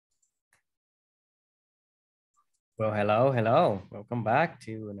Well, hello, hello. Welcome back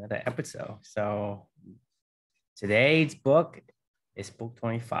to another episode. So today's book is book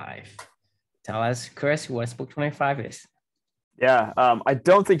 25. Tell us, Chris, what book 25 is. Yeah, I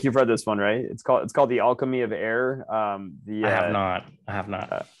don't think you've read this one, right? It's called The Alchemy of Air. I have not. I have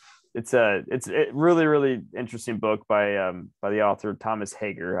not. Uh, it's a really interesting book by the author Thomas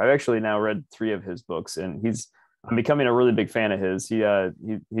Hager. I've actually now read three of his books, and I'm becoming a really big fan of his.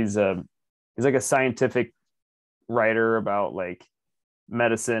 He's like a scientific writer about like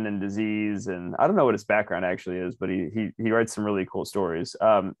medicine and disease, and I don't know what his background actually is, but he writes some really cool stories.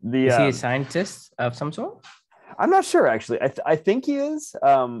 Is he a scientist of some sort? I'm not sure actually. I think he is,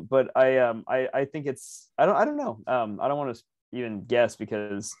 but I think I don't know. I don't want to even guess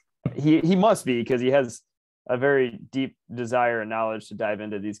because he must be, because he has a very deep desire and knowledge to dive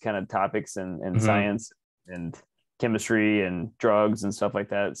into these kind of topics and science and chemistry and drugs and stuff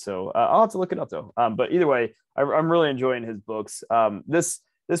like that. So I'll have to look it up though. But either way, I'm really enjoying his books. This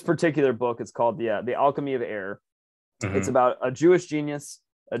particular book is called the Alchemy of Air. It's about a Jewish genius,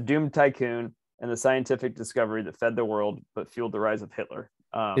 a doomed tycoon, and the scientific discovery that fed the world but fueled the rise of Hitler.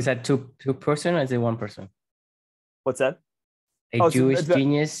 Is that two person or is it one person? What's that? A Jewish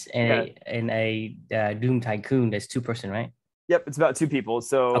genius and a doomed tycoon. That's two-person, right? Yep, it's about two people.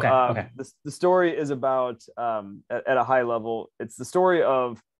 So okay. The story is about, at a high level, it's the story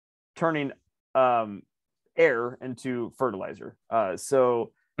of turning air into fertilizer. There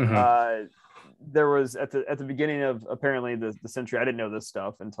was at the beginning of apparently the century. I didn't know this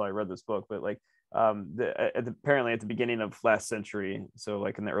stuff until I read this book, but like apparently at the beginning of last century, so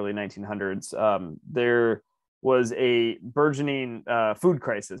like in the early 1900s, there was a burgeoning food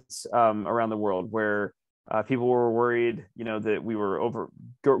crisis around the world where people were worried, that we were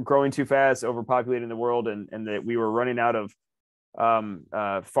growing too fast, overpopulating the world, and that we were running out of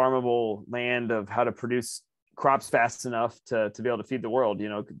farmable land, of how to produce crops fast enough to be able to feed the world,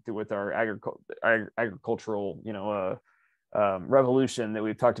 with our agricultural, revolution that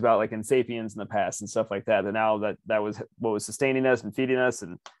we've talked about, like in Sapiens in the past and stuff like that. And now that was what was sustaining us and feeding us.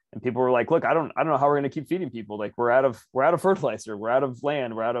 And people were like, look, I don't know how we're going to keep feeding people. Like we're out of fertilizer. We're out of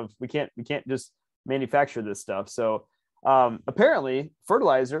land. We can't just manufacture this stuff. So apparently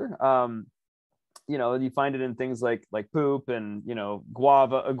fertilizer, you find it in things like poop and,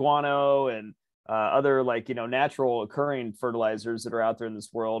 guano and other natural occurring fertilizers that are out there in this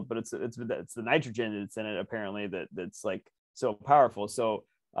world, but it's the nitrogen that's in it apparently that's like so powerful. So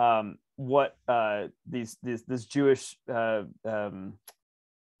what this Jewish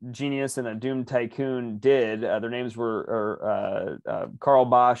genius and a doomed tycoon did, their names were Karl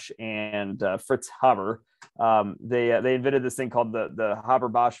Bosch and Fritz Haber. They invented this thing called the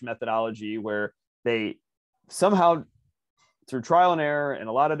Haber-Bosch methodology, where they somehow, through trial and error and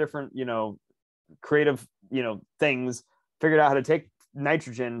a lot of different creative things, figured out how to take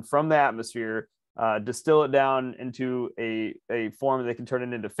nitrogen from the atmosphere, distill it down into a form that they can turn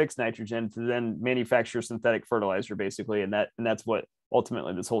it into fixed nitrogen to then manufacture synthetic fertilizer, basically. And that's what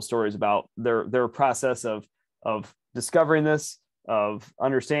ultimately this whole story is about. Their process of discovering this, of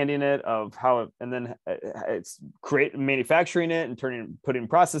understanding it, of how and then it's manufacturing it and putting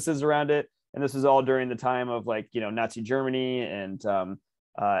processes around it. And this was all during the time of Nazi Germany, and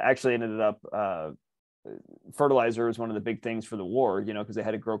actually ended up fertilizer is one of the big things for the war, because they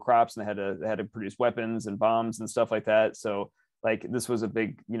had to grow crops and they had to produce weapons and bombs and stuff like that. So this was a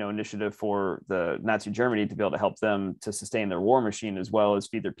big initiative for the Nazi Germany to be able to help them to sustain their war machine as well as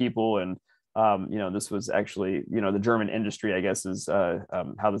feed their people. And this was actually the German industry, I guess, is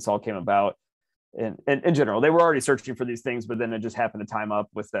how this all came about. And in general, they were already searching for these things, but then it just happened to time up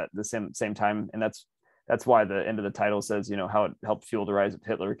with the same time. And that's why the end of the title says, how it helped fuel the rise of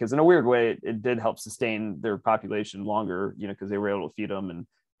Hitler, because in a weird way, it did help sustain their population longer, because they were able to feed them and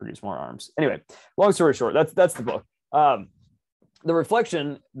produce more arms. Anyway, long story short, that's the book. The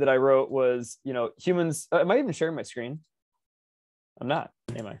reflection that I wrote was, humans. Am I even sharing my screen? I'm not.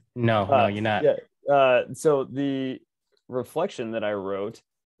 Am I? No, you're not. Yeah. So the reflection that I wrote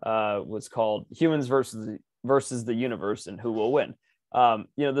was called "Humans versus the Universe and Who Will Win."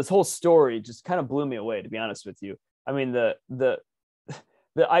 This whole story just kind of blew me away, to be honest with you. I mean, the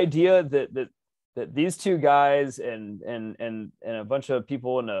idea that these two guys and a bunch of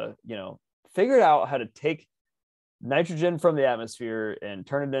people figured out how to take nitrogen from the atmosphere and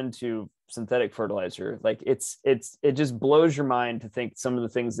turn it into synthetic fertilizer. Like it just blows your mind to think some of the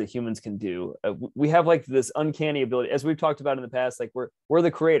things that humans can do. We have this uncanny ability, as we've talked about in the past. Like we're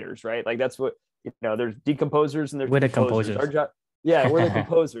the creators, right? Like that's what there's decomposers and there's we're the composers. Our job, yeah, we're the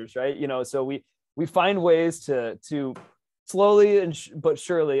composers, right? So we find ways to slowly but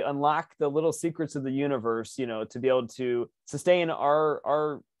surely unlock the little secrets of the universe, to be able to sustain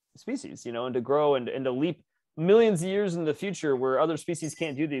our species, and to grow and to leap millions of years in the future where other species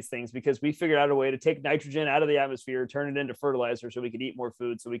can't do these things, because we figured out a way to take nitrogen out of the atmosphere, turn it into fertilizer so we could eat more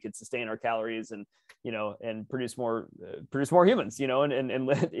food, so we could sustain our calories and, and produce more humans,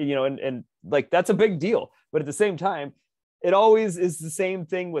 and like, that's a big deal. But at the same time, it always is the same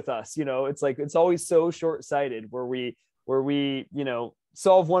thing with us. It's like, it's always so short-sighted where we,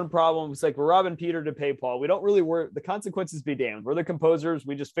 solve one problem. It's like, we're robbing Peter to pay Paul. We don't really work. The consequences be damned. We're the composers.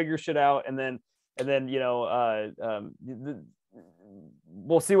 We just figure shit out. And then,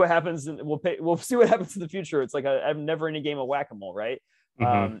 we'll see what happens, and we'll see what happens in the future. It's like I'm never in a game of whack-a-mole, right?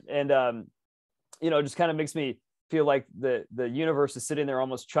 Mm-hmm. It just kind of makes me feel like the universe is sitting there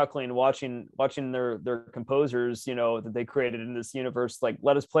almost chuckling, watching their composers, that they created in this universe, like,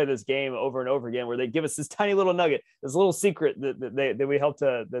 let us play this game over and over again, where they give us this tiny little nugget, this little secret that we help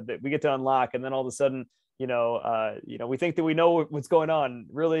that we get to unlock, and then all of a sudden, we think that we know what's going on.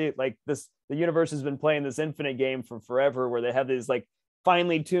 Really, like, the universe has been playing this infinite game for forever, where they have these like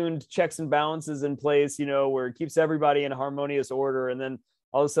finely tuned checks and balances in place, where it keeps everybody in harmonious order. And then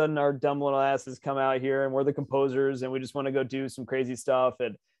all of a sudden, our dumb little asses come out here, and we're the composers, and we just want to go do some crazy stuff.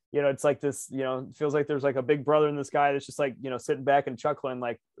 And it's like this, it feels like there's like a big brother in the sky that's just like, sitting back and chuckling,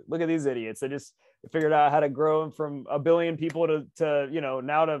 like, look at these idiots. They just figured out how to grow from 1 billion people to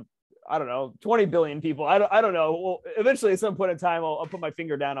now to, I don't know, 20 billion people. I don't know. Well, eventually at some point in time, I'll put my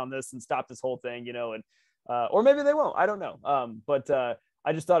finger down on this and stop this whole thing, and or maybe they won't. I don't know. But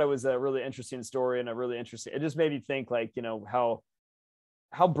I just thought it was a really interesting story, and it just made me think, like,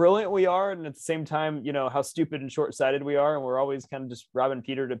 how brilliant we are, and at the same time, how stupid and short-sighted we are, and we're always kind of just robbing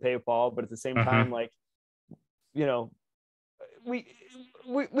Peter to pay Paul. But at the same time, like,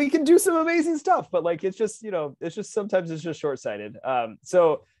 we can do some amazing stuff, but like, it's just sometimes it's just short-sighted.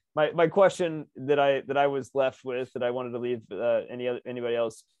 So my question that I was left with, that I wanted to leave anybody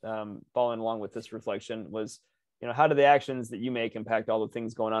else following along with this reflection, was, how do the actions that you make impact all the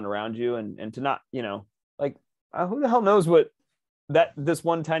things going on around you, and to not, like, who the hell knows what this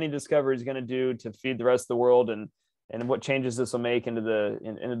one tiny discovery is going to do to feed the rest of the world, and what changes this will make into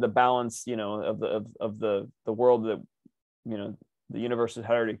the balance, of the world that, the universe has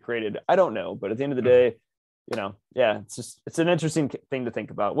already created. I don't know, but at the end of the day, it's an interesting thing to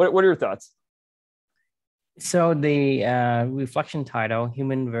think about. What are your thoughts? So the reflection title,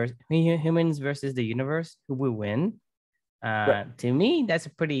 humans versus the universe, who will win? Right. To me, that's a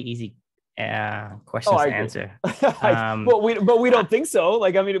pretty easy question to answer. But we don't think so.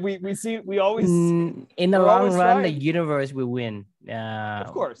 Like, I mean, we always, in the long run, the universe will win. Of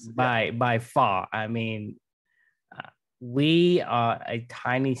course, by far. I mean, we are a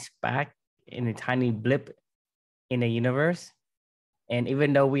tiny speck in a tiny blip in the universe, and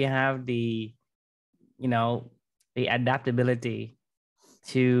even though we have the adaptability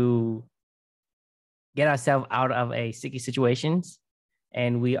to get ourselves out of a sticky situations,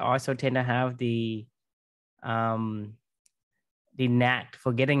 and we also tend to have the knack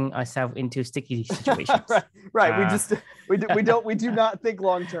for getting ourselves into sticky situations. right. We do not think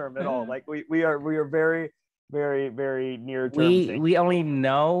long term at all. Like, we are very, very, very near term. We only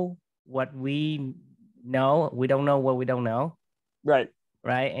know what we know. We don't know what we don't know. Right.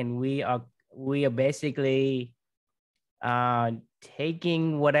 And we are basically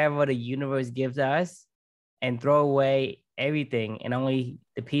taking whatever the universe gives us and throw away everything and only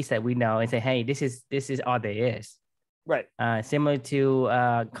the piece that we know, and say, hey, this is all there is. Right. Similar to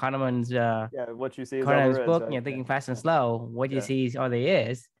Kahneman's what you see is Kahneman's all book, is, right? Thinking Fast and Slow. What you see is all there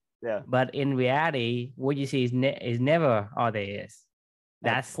is. Yeah. But in reality, what you see is never all there is.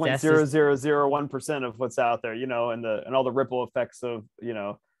 That's 0.0001% of what's out there, and all the ripple effects of,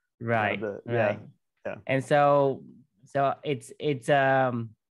 right. Yeah. And so it's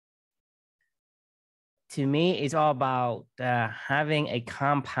to me, it's all about having a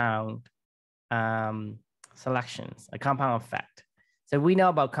compound selections, a compound effect. So we know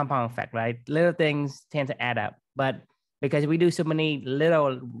about compound effect, right? Little things tend to add up, but because we do so many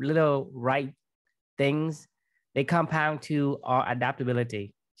little right things, they compound to our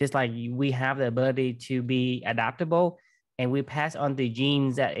adaptability. Just like we have the ability to be adaptable, and we pass on the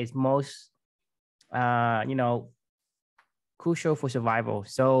genes that is most, crucial for survival.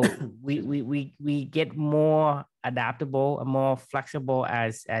 So we get more adaptable and more flexible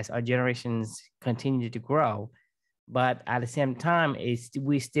as our generations continue to grow. But at the same time,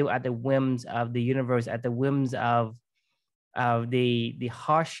 we still at the whims of the universe, at the whims of the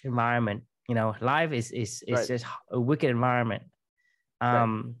harsh environment. Life is right. Just a wicked environment.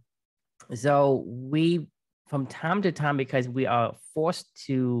 So we from time to time, because we are forced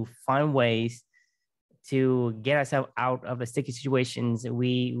to find ways to get ourselves out of the sticky situations,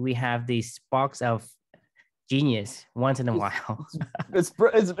 we have these sparks of genius once in a while. It's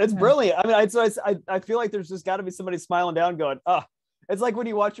brilliant. I mean, I feel like there's just got to be somebody smiling down, going, "Oh." It's like when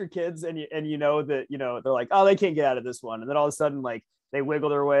you watch your kids and you know that they're like, "Oh, they can't get out of this one," and then all of a sudden, like, they wiggle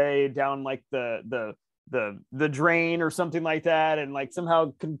their way down like the drain or something like that, and like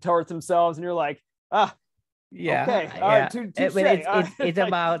somehow contort themselves, and you're like, "Ah, Yeah, okay, all yeah. right, It's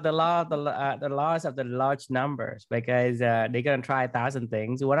about the laws of the large numbers, because they're gonna try 1,000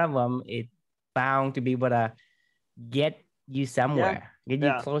 things. One of them is bound to be able to get you somewhere, get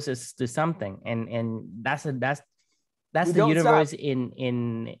you closest to something, and that's the universe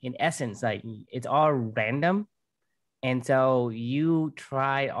in essence. Like, it's all random, and so you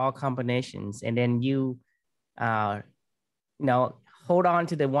try all combinations, and then you hold on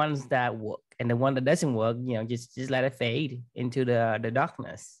to the ones that work, and the one that doesn't work, just let it fade into the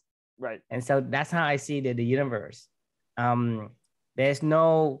darkness. Right. And so that's how I see the universe. There's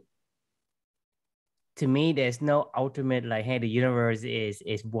no, to me, there's no ultimate, like, hey, the universe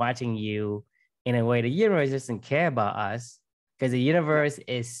is watching you. In a way, the universe doesn't care about us, because the universe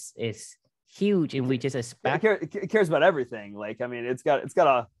is huge, and we just expect it cares about everything. Like, I mean, it's got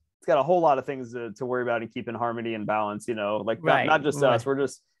a whole lot of things to worry about and keep in harmony and balance. Like, not just us.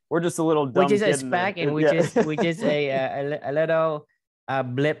 We're just a little dumb. We just expect, and we just a little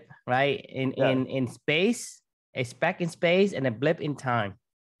blip, right, in space, a speck in space, and a blip in time.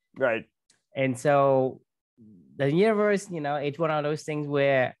 Right. And so the universe, it's one of those things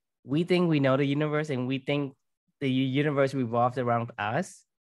where we think we know the universe, and we think the universe revolves around us,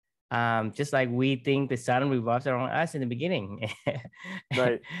 just like we think the sun revolves around us in the beginning.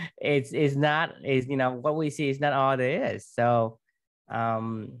 Right. It's not, what we see is not all there is. So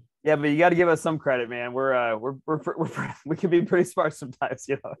yeah, but you got to give us some credit, man. We can be pretty smart sometimes,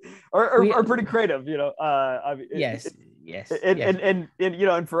 or pretty creative, I mean, yes. And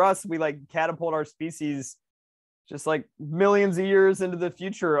for us, we like catapult our species just like millions of years into the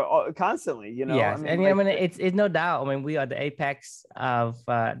future constantly, Yes. I mean, it's no doubt. I mean, we are the apex of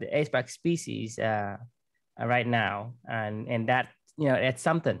the apex species right now, and that, it's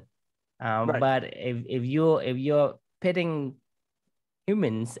something. Right. But if you're pitting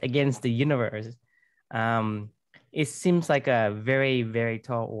humans against the universe, it seems like a very, very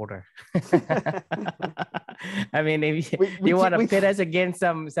tall order. I mean, if you want to pit us against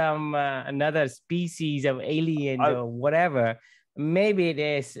some another species of alien or whatever, maybe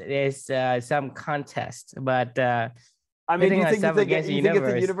there's some contest. But I mean, do you think if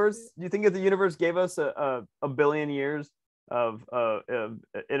the universe gave us a billion years of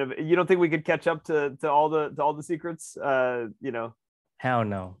you don't think we could catch up to all the secrets? Hell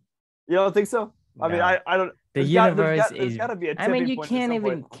no. You don't think so? No. I mean, I don't. The universe is. Gotta be a I mean, you point can't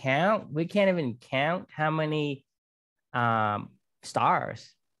even count. We can't even count how many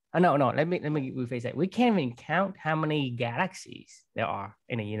stars. Oh, no. Let me rephrase that. We can't even count how many galaxies there are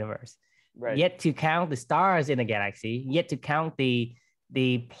in the universe. Right. Yet to count the stars in a galaxy. Yet to count the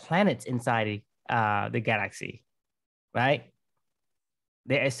planets inside the galaxy. Right.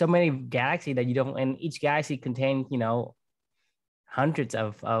 There are so many galaxies that you don't, and each galaxy contains, hundreds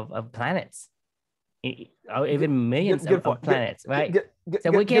of planets, or even millions of planets, right?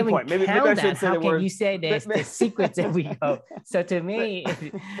 So we can't even count that. How can you say there's the secrets that we go? So to me,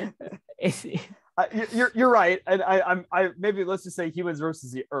 it's you're right, and I maybe let's just say humans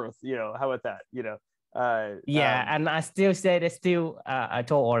versus the Earth. How about that? And I still say there's still a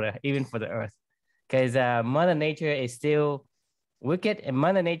tall order even for the Earth, because Mother Nature is still wicked, and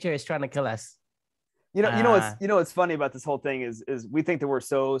Mother Nature is trying to kill us. What's funny about this whole thing is we think that we're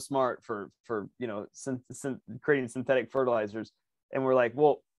so smart for creating synthetic fertilizers, and we're like,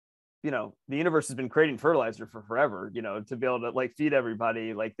 well, the universe has been creating fertilizer for forever, to be able to like feed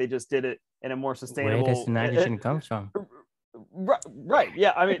everybody. Like, they just did it in a more sustainable. Where does nitrogen come from? Right.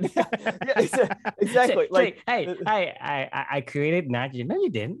 Yeah. I mean, yeah, exactly. Like, hey, I created nitrogen. No, you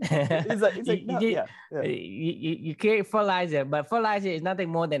didn't. He's like, no, you create fertilizer, but fertilizer is nothing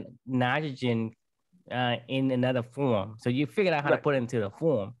more than nitrogen in another form. So you figured out how to put it into the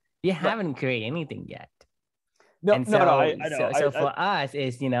form. You haven't created anything yet. No, I know. So for us,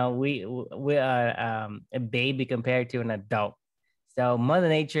 is we are a baby compared to an adult. So Mother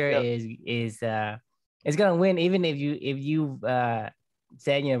Nature is gonna win, even if you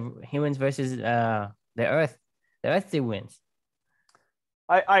said humans versus the Earth. The Earth still wins.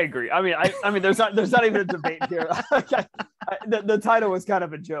 I agree. I mean, there's not even a debate here. the title was kind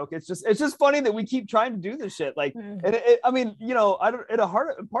of a joke. It's just funny that we keep trying to do this shit. Like, and I mean, you know, I don't.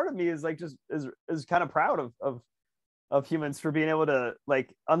 Part of me is like just is kind of proud of humans for being able to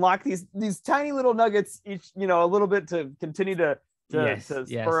like unlock these tiny little nuggets each, you know, a little bit to continue to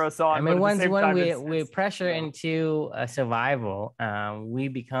spur us on. I mean, when we pressure into a survival,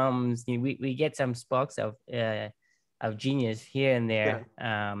 we get some sparks of genius here and there,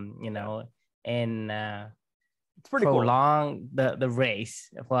 you know, and it's pretty prolong the race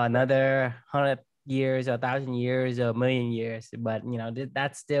for another 100 years or 1,000 years or a million years. But you know,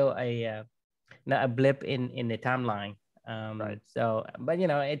 that's still a blip in the timeline. So, but you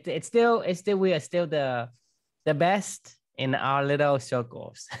know, it's still we are still the best in our little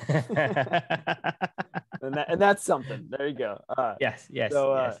circles. and that's something. There you go. Yes.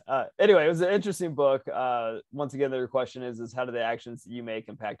 So anyway, it was an interesting book. Once again, the question is how do the actions that you make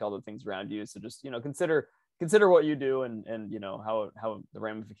impact all the things around you? So just, you know, consider what you do and you know how the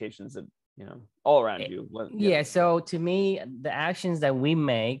ramifications that, you know, all around you. So to me, the actions that we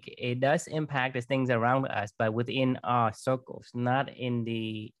make, it does impact the things around us, but within our circles, not in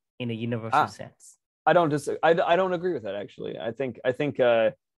the universal sense. I don't agree with that, actually. I think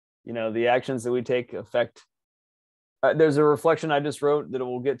you know, the actions that we take affect. There's a reflection I just wrote that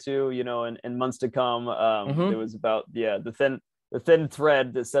we'll get to, you know, in months to come. It was about the thin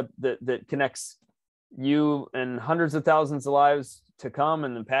thread that connects you and hundreds of thousands of lives to come,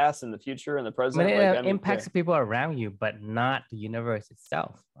 in the past, in the future, in the present. It impacts the people around you, but not the universe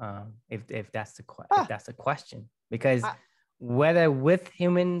itself. If that's the question, because whether with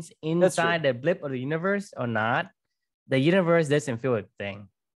humans inside the blip of the universe or not, the universe doesn't feel a thing.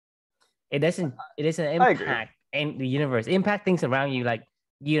 It doesn't impact in the universe. Impact things around you, like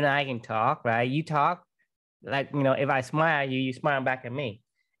you and I can talk, right? You talk, like, you know, if I smile at you, you smile back at me.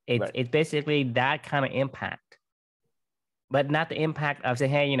 It's basically that kind of impact, but not the impact of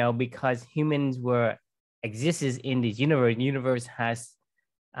saying, hey, you know, because humans exists in this universe. The universe has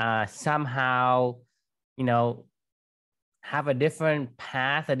somehow, you know, have a different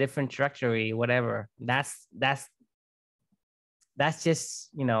path, a different trajectory, whatever. That's just,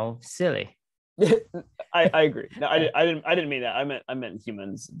 you know, silly. I agree. No, I didn't mean that. I meant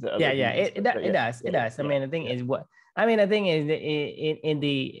humans. It does. I mean, the thing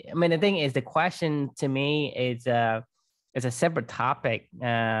is the question to me is it's a separate topic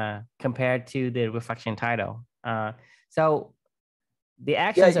compared to the reflection title. So the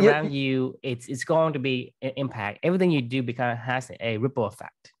actions around you, it's going to be an impact. Everything you do has a ripple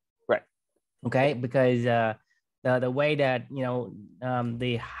effect. Right. Okay. Because the way that, you know,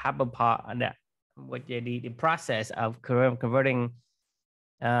 the the process of converting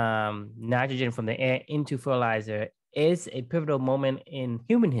nitrogen from the air into fertilizer is a pivotal moment in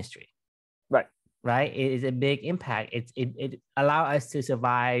human history. Right. It is a big impact. It allow us to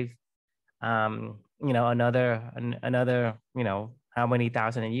survive, you know, another, you know, how many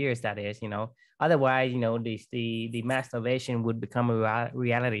thousand years that is, you know, otherwise, you know, the mass starvation would become a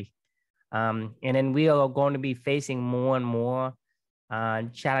reality. And then we are going to be facing more and more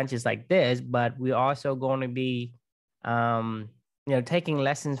challenges like this, but we're also going to be, you know, taking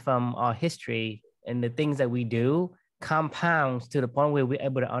lessons from our history, and the things that we do compounds to the point where we're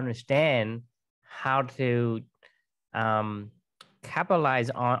able to understand how to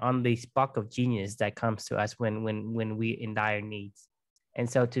capitalize on the spark of genius that comes to us when we're in dire needs. And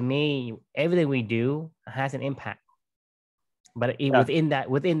so to me, everything we do has an impact, but within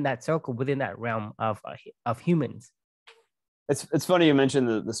that circle, within that realm of humans. It's funny you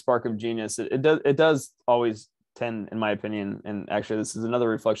mentioned the spark of genius. It does always tend, in my opinion, and actually this is another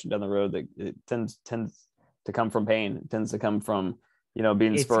reflection down the road, that it tends to come from pain. It tends to come from, you know,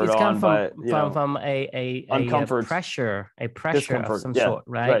 being spurred on by a uncomfort, pressure of some sort,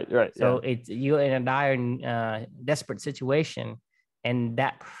 right? So you're in a dire, desperate situation, and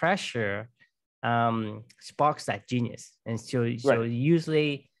that pressure sparks that genius. And so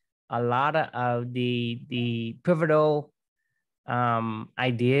usually a lot of the pivotal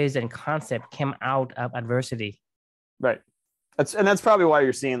ideas and concept came out of adversity. Right. That's probably why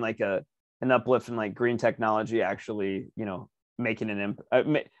you're seeing like an uplift in like green technology actually, you know, making an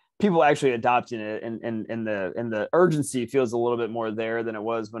impact, people actually adopting it, and the urgency feels a little bit more there than it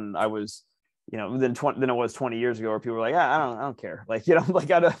was when I was, you know, than it was 20 years ago, where people were like, I don't care, like, you know, like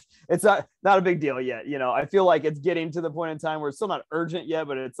it's not a big deal yet. You know, I feel like it's getting to the point in time where it's still not urgent yet,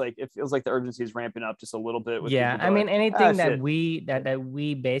 but it's like, it feels like the urgency is ramping up just a little bit. I mean, anything that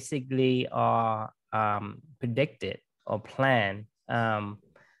we basically are predicted or planned,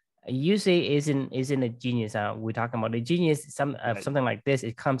 usually isn't a genius. We're talking about the genius. Something like this,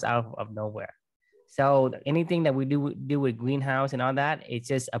 it comes out of nowhere. So anything that we do with greenhouse and all that, it's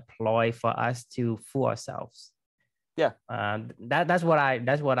just a ploy for us to fool ourselves. Yeah. That's what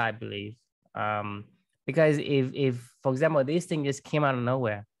I believe. Because if for example this thing just came out of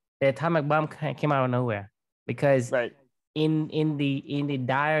nowhere, the atomic bomb came out of nowhere because Right. in the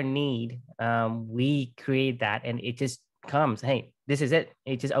dire need, we create that, and it just comes. Hey, this is it.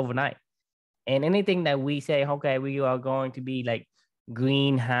 It's just overnight. And anything that we say, okay, we are going to be like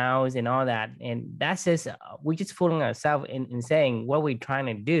greenhouse and all that, and that's just we're just fooling ourselves in saying what we're trying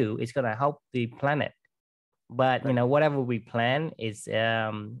to do is going to help the planet. But Right. whatever we plan is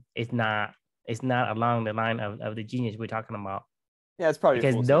it's not along the line of the genius we're talking about, Yeah, it's probably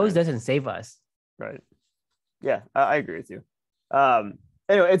because those doesn't save us. Right. Yeah, I agree with you.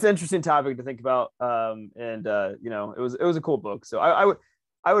 Anyway, it's an interesting topic to think about. And it was a cool book. So I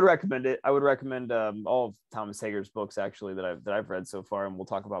would recommend it. I would recommend all of Thomas Hager's books actually that I've read so far, and we'll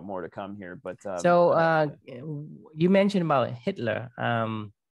talk about more to come here. But you mentioned about Hitler.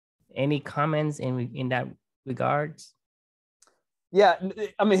 Any comments in that regards? Yeah,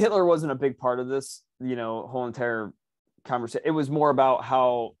 I mean, Hitler wasn't a big part of this, whole entire conversation. It was more about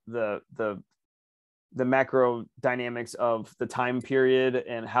how the macro dynamics of the time period,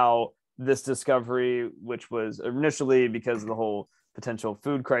 and how this discovery, which was initially because of the whole potential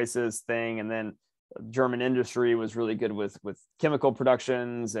food crisis thing, and then German industry was really good with chemical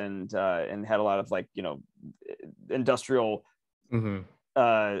productions, and had a lot of industrial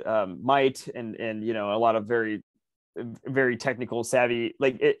might, and a lot of very, very technical savvy,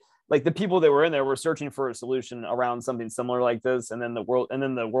 like the people that were in there were searching for a solution around something similar like this. And then the World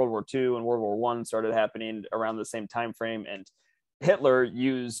War II and World War I started happening around the same time frame. And Hitler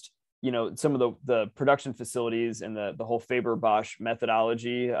used, some of the production facilities and the whole Faber-Bosch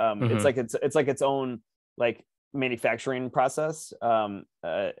methodology. It's like its own like manufacturing process.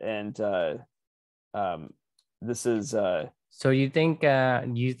 This is so you think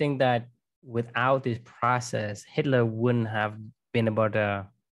that without this process, Hitler wouldn't have been able to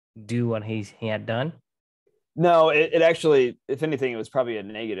do what he had done? No, it actually, if anything, it was probably a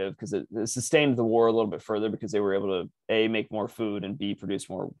negative, because it sustained the war a little bit further, because they were able to A, make more food, and B, produce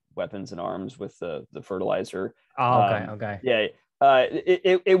more weapons and arms with the fertilizer. Oh, okay. Yeah.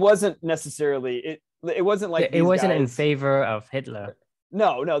 It wasn't necessarily, it wasn't like it wasn't in favor of Hitler.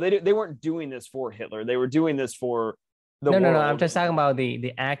 No, they weren't doing this for Hitler. They were doing this for the world. No, I'm just talking about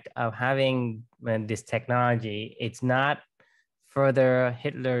the act of having this technology. It's not further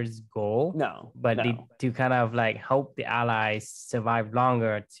Hitler's goal, but to kind of like help the Allies survive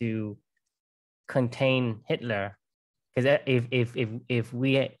longer to contain Hitler. Because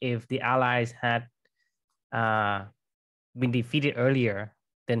if the Allies had been defeated earlier,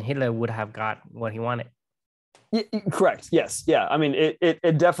 then Hitler would have got what he wanted. Correct. Yes. Yeah. I mean,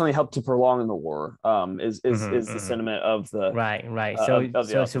 it definitely helped to prolong the war. Is the sentiment of the right. So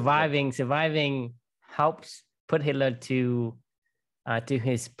surviving helps put Hitler to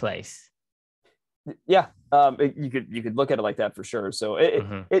his place. Yeah. You could look at it like that for sure. So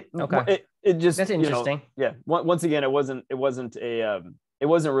it just, that's interesting. Once again, it wasn't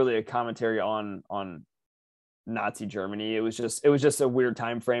really a commentary on Nazi Germany. It was just a weird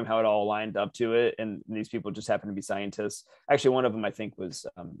time frame, how it all lined up to it, and these people just happened to be scientists. Actually, one of them I think was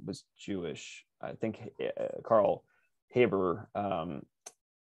Jewish. I think Karl Haber,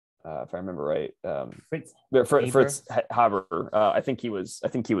 if I remember right. Fritz Haber. I think he was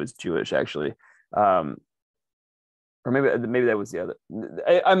Jewish actually. Or maybe that was the other.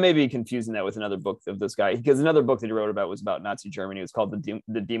 I may be confusing that with another book of this guy, because another book that he wrote about was about Nazi Germany. It was called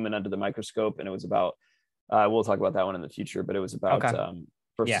the Demon Under the Microscope, and it was about. We'll talk about that one in the future, but it was about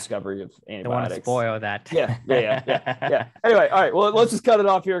first discovery of antibiotics. Don't want to spoil that. Yeah. Anyway, all right. Well, let's just cut it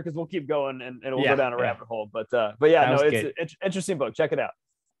off here, because we'll keep going and we'll go down a rabbit hole. But it's an interesting book. Check it out.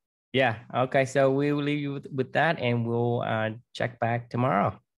 Yeah. Okay. So we will leave you with that, and we'll check back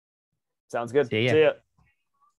tomorrow. Sounds good. See ya. See ya.